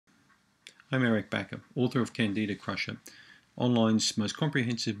I'm Bakker, author of Candida Crusher, online's most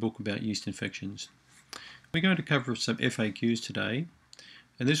comprehensive book about yeast infections. We're going to cover some FAQs today,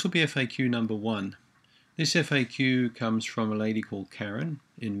 and this will be FAQ number 1. This FAQ comes from a lady called Karen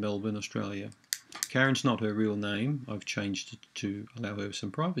in Melbourne, Australia. Karen's not her real name. I've changed it to allow her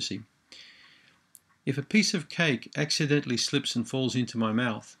some privacy. If a piece of cake accidentally slips and falls into my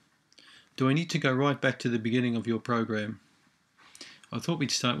mouth, do I need to go right back to the beginning of your program? I thought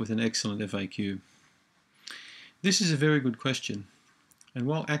we'd start with an excellent FAQ. This is a very good question, and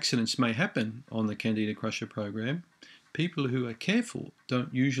while accidents may happen on the Candida Crusher program, people who are careful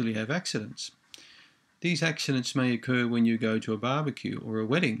don't usually have accidents. These accidents may occur when you go to a barbecue or a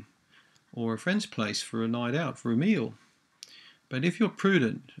wedding or a friend's place for a night out, for a meal. But if you're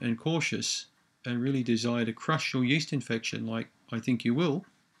prudent and cautious and really desire to crush your yeast infection like I think you will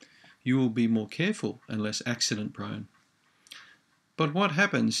be more careful and less accident prone. But what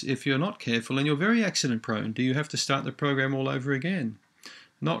happens if you're not careful and you're very accident prone? Do you have to start the program all over again?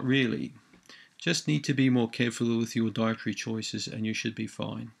 Not really. Just need to be more careful with your dietary choices and you should be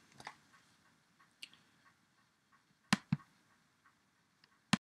fine.